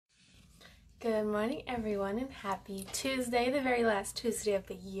Good morning, everyone, and happy Tuesday, the very last Tuesday of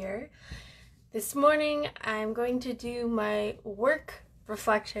the year. This morning, I'm going to do my work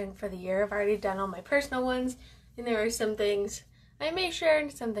reflection for the year. I've already done all my personal ones, and there are some things I may share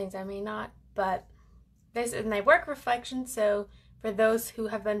and some things I may not, but this is my work reflection, so for those who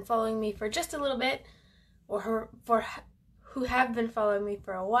have been following me for just a little bit, or who have been following me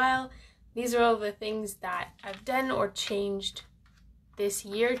for a while, these are all the things that I've done or changed this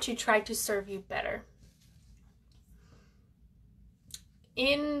year to try to serve you better.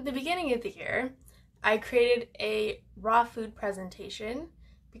 In the beginning of the year, I created a raw food presentation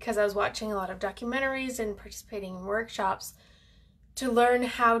because I was watching a lot of documentaries and participating in workshops to learn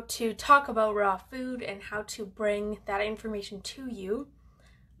how to talk about raw food and how to bring that information to you.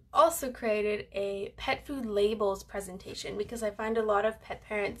 Also created a pet food labels presentation because I find a lot of pet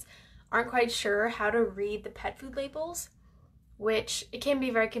parents aren't quite sure how to read the pet food labels, which it can be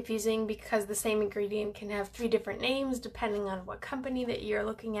very confusing because the same ingredient can have 3 different names depending on what company that you're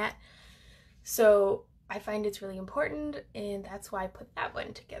looking at. So I find it's really important, and that's why I put that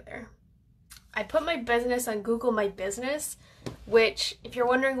one together. I put my business on Google My Business, which, if you're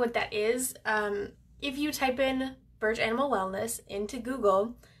wondering what that is, if you type in Birch Animal Wellness into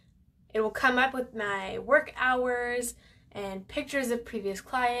Google, it will come up with my work hours and pictures of previous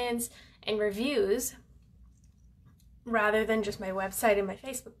clients and reviews, rather than just my website and my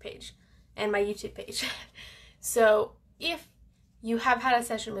Facebook page and my YouTube page. So if you have had a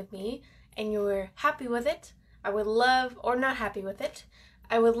session with me and you're happy with it, I would love, or not happy with it,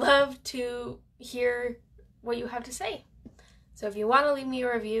 I would love to hear what you have to say. So if you want to leave me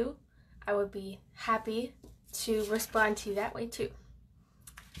a review, I would be happy to respond to you that way too.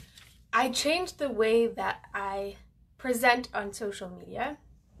 I changed the way that I present on social media,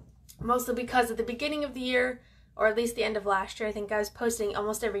 mostly because at the beginning of the year, or at least the end of last year, I think I was posting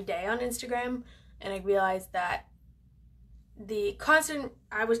almost every day on Instagram, and I realized that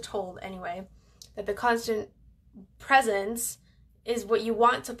I was told anyway, that the constant presence is what you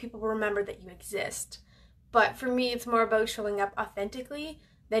want so people will remember that you exist. But for me, it's more about showing up authentically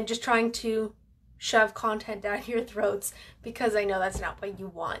than just trying to shove content down your throats, because I know that's not what you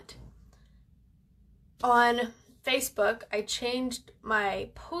want. On Facebook, I changed my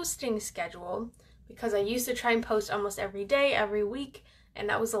posting schedule because I used to try and post almost every day, every week, and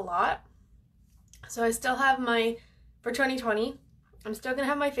that was a lot. So I still have for 2020, I'm still going to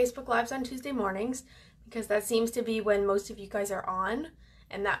have my Facebook Lives on Tuesday mornings because that seems to be when most of you guys are on,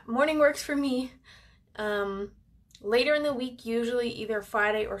 and that morning works for me. Later in the week, usually either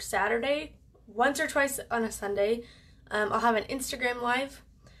Friday or Saturday, once or twice on a Sunday, I'll have an Instagram Live,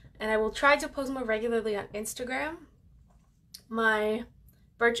 and I will try to post more regularly on Instagram. My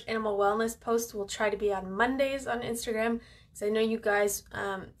Birch Animal Wellness posts will try to be on Mondays on Instagram, because I know you guys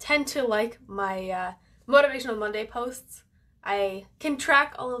tend to like my Motivational Monday posts. I can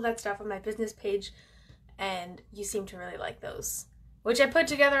track all of that stuff on my business page, and you seem to really like those, which I put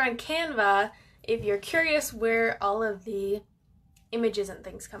together on Canva if you're curious where all of the images and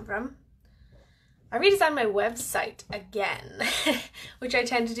things come from. I redesigned my website again, which I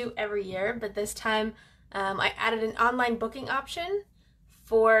tend to do every year, but this time I added an online booking option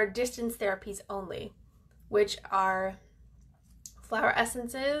for distance therapies only, which are flower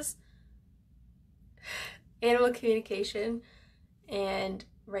essences, animal communication, and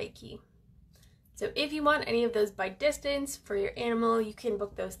Reiki. So if you want any of those by distance for your animal, you can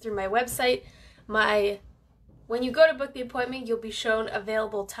book those through my website. When you go to book the appointment, you'll be shown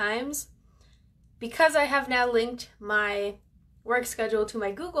available times. Because I have now linked my work schedule to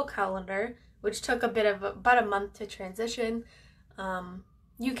my Google Calendar, which took about a month to transition,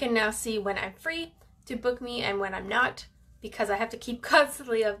 you can now see when I'm free to book me and when I'm not, because I have to keep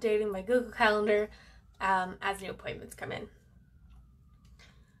constantly updating my Google Calendar as new appointments come in.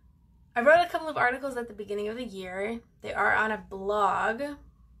 I wrote a couple of articles at the beginning of the year. They are on a blog.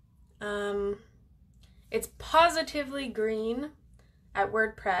 It's Positively Green at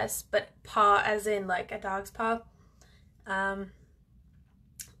WordPress, but paw as in like a dog's paw.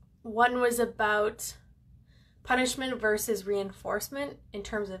 One was about punishment versus reinforcement in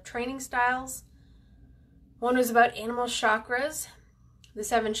terms of training styles. One was about animal chakras, the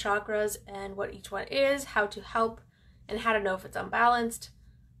 7 chakras and what each one is, how to help, and how to know if it's unbalanced.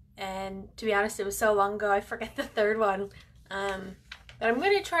 And to be honest, it was so long ago I forget the third one. But I'm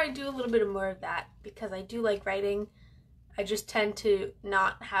going to try to do a little bit more of that because I do like writing. I just tend to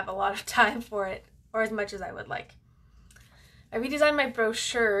not have a lot of time for it, or as much as I would like. I redesigned my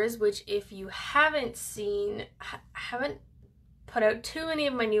brochures, which if you haven't seen, I haven't put out too many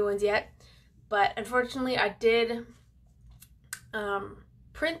of my new ones yet, but unfortunately I did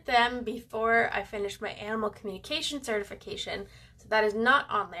print them before I finished my animal communication certification, so that is not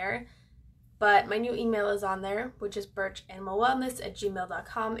on there. But my new email is on there, which is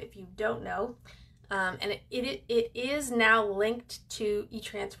birchanimalwellness@gmail.com if you don't know. And it is now linked to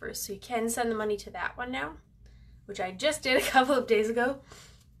eTransfer, so you can send the money to that one now, which I just did a couple of days ago.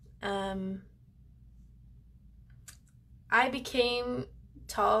 I became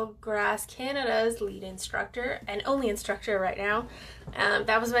Tallgrass Canada's lead instructor and only instructor right now.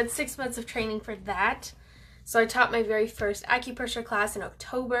 That was about 6 months of training for that. So I taught my very first acupressure class in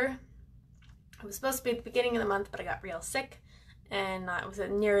October. It was supposed to be at the beginning of the month, but I got real sick, and it was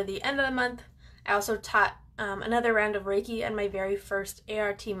near the end of the month. I also taught another round of Reiki and my very first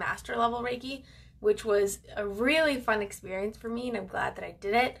ART Master Level Reiki, which was a really fun experience for me, and I'm glad that I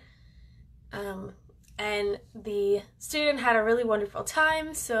did it. And the student had a really wonderful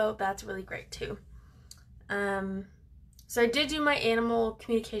time, so that's really great too. So I did do my animal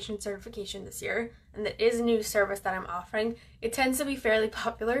communication certification this year, and that is a new service that I'm offering. It tends to be fairly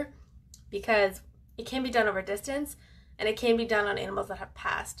popular because it can be done over distance, and it can be done on animals that have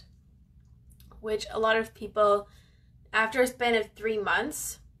passed, which a lot of people, after a span of 3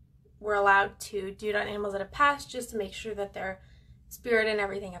 months, were allowed to do it on animals that have passed, just to make sure that their spirit and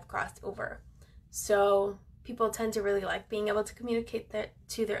everything have crossed over. So people tend to really like being able to communicate that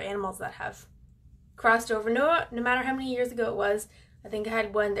to their animals that have crossed over, no matter how many years ago it was. I think I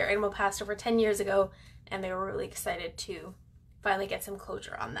had one, their animal passed over 10 years ago, and they were really excited to finally get some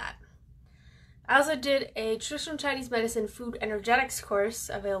closure on that. I also did a traditional Chinese medicine food energetics course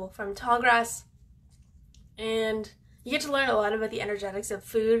available from Tallgrass, and you get to learn a lot about the energetics of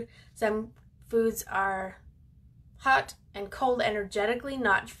food. Some foods are hot and cold energetically,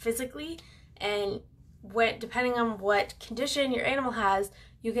 not physically, and depending on what condition your animal has,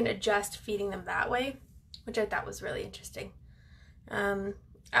 you can adjust feeding them that way, which I thought was really interesting. I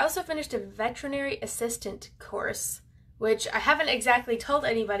also finished a veterinary assistant course, which I haven't exactly told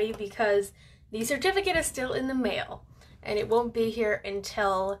anybody because the certificate is still in the mail, and it won't be here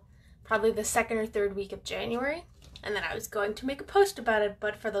until probably the 2nd or 3rd week of January. And then I was going to make a post about it,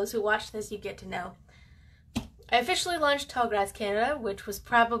 but for those who watch this, you get to know. I officially launched Tallgrass Canada, which was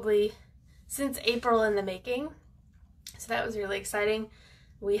probably since April in the making, so that was really exciting.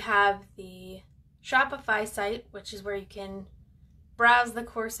 We have the Shopify site, which is where you can browse the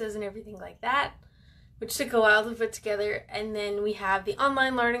courses and everything like that, which took a while to put together. And then we have the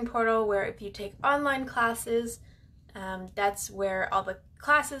online learning portal, where if you take online classes, that's where all the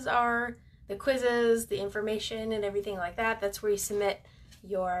classes are, the quizzes, the information, and everything like that. That's where you submit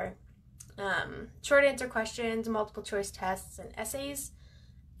your short answer questions, multiple choice tests, and essays.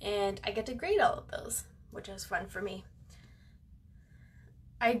 And I get to grade all of those, which was fun for me.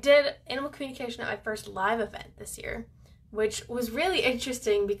 I did animal communication at my first live event this year, which was really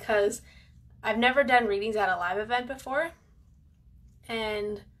interesting because I've never done readings at a live event before,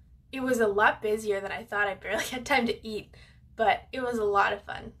 and it was a lot busier than I thought. I barely had time to eat, but it was a lot of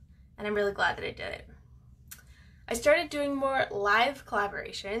fun, and I'm really glad that I did it. I started doing more live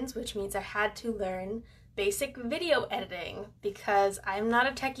collaborations, which means I had to learn basic video editing because I'm not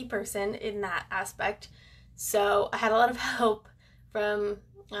a techie person in that aspect. So I had a lot of help from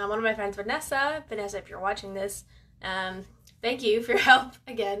one of my friends, Vanessa. Vanessa, if you're watching this, thank you for your help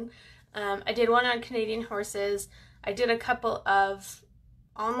again. I did one on Canadian horses. I did a couple of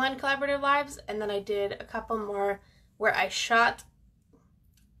online collaborative lives, and then I did a couple more where I shot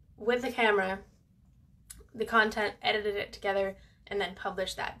with the camera the content, edited it together, and then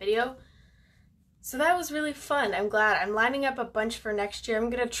published that video. So that was really fun. I'm glad. I'm lining up a bunch for next year. I'm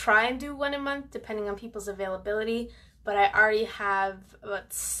going to try and do one a month depending on people's availability, but I already have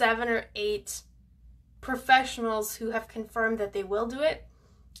about 7 or 8 professionals who have confirmed that they will do it.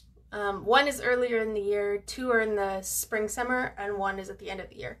 One is earlier in the year, 2 are in the spring, summer, and 1 is at the end of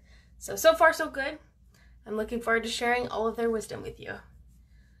the year. So far so good. I'm looking forward to sharing all of their wisdom with you.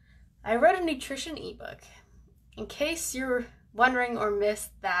 I wrote a nutrition ebook. In case you're wondering or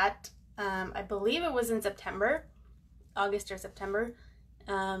missed that, I believe it was in September, August or September,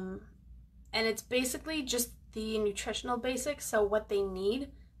 and it's basically just the nutritional basics, so what they need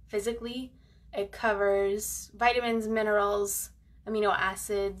physically. It covers vitamins, minerals, amino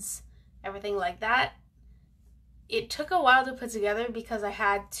acids, everything like that. It took a while to put together because I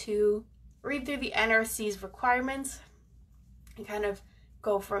had to read through the NRC's requirements and kind of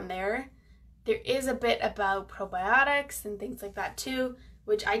go from there. There is a bit about probiotics and things like that too,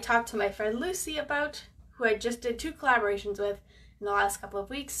 which I talked to my friend Lucy about, who I just did 2 collaborations with in the last couple of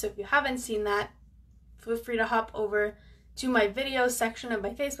weeks. So if you haven't seen that, feel free to hop over to my videos section of my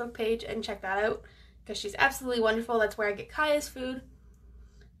Facebook page and check that out, because she's absolutely wonderful. That's where I get Kaya's food.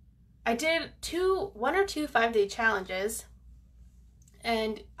 I did 1 or 2 5-day challenges,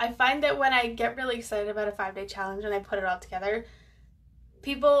 and I find that when I get really excited about a 5-day challenge and I put it all together,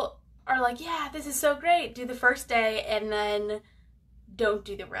 people are like, yeah, this is so great, do the first day and then don't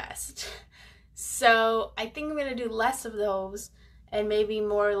do the rest. So I think I'm going to do less of those and maybe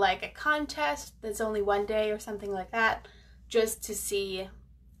more like a contest that's only 1 day or something like that, just to see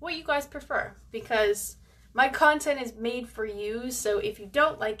what you guys prefer, because my content is made for you. So if you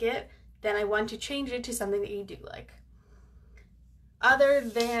don't like it, then I want to change it to something that you do like. Other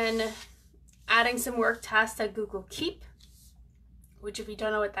than adding some work tasks to Google Keep, which if you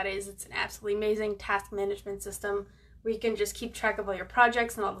don't know what that is, it's an absolutely amazing task management system where you can just keep track of all your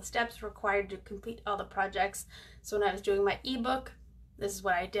projects and all the steps required to complete all the projects. So when I was doing my ebook, this is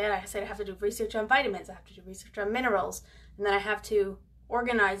what I did. I said I have to do research on vitamins, I have to do research on minerals, and then I have to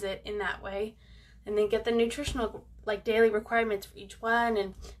organize it in that way, and then get the nutritional daily requirements for each one,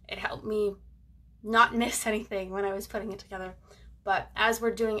 and it helped me not miss anything when I was putting it together. But as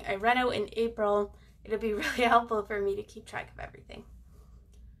we're doing a reno in April, it'll be really helpful for me to keep track of everything.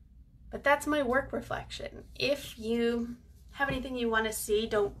 But that's my work reflection. If you have anything you want to see,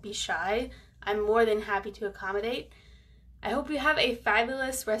 don't be shy. I'm more than happy to accommodate. I hope you have a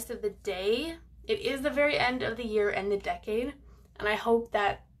fabulous rest of the day. It is the very end of the year and the decade, and I hope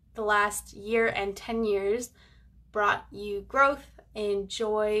that the last year and 10 years brought you growth and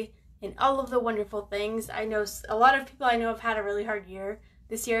joy and all of the wonderful things. I know a lot of people I know have had a really hard year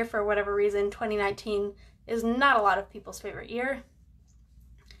this year for whatever reason. 2019 is not a lot of people's favorite year.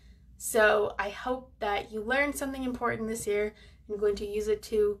 So I hope that you learned something important this year and going to use it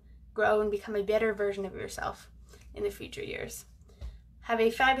to grow and become a better version of yourself in the future years. Have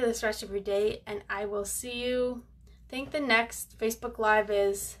a fabulous rest of your day, and I will see you. I think the next Facebook Live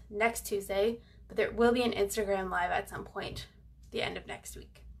is next Tuesday, but there will be an Instagram Live at some point the end of next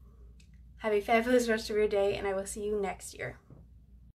week. Have a fabulous rest of your day, and I will see you next year.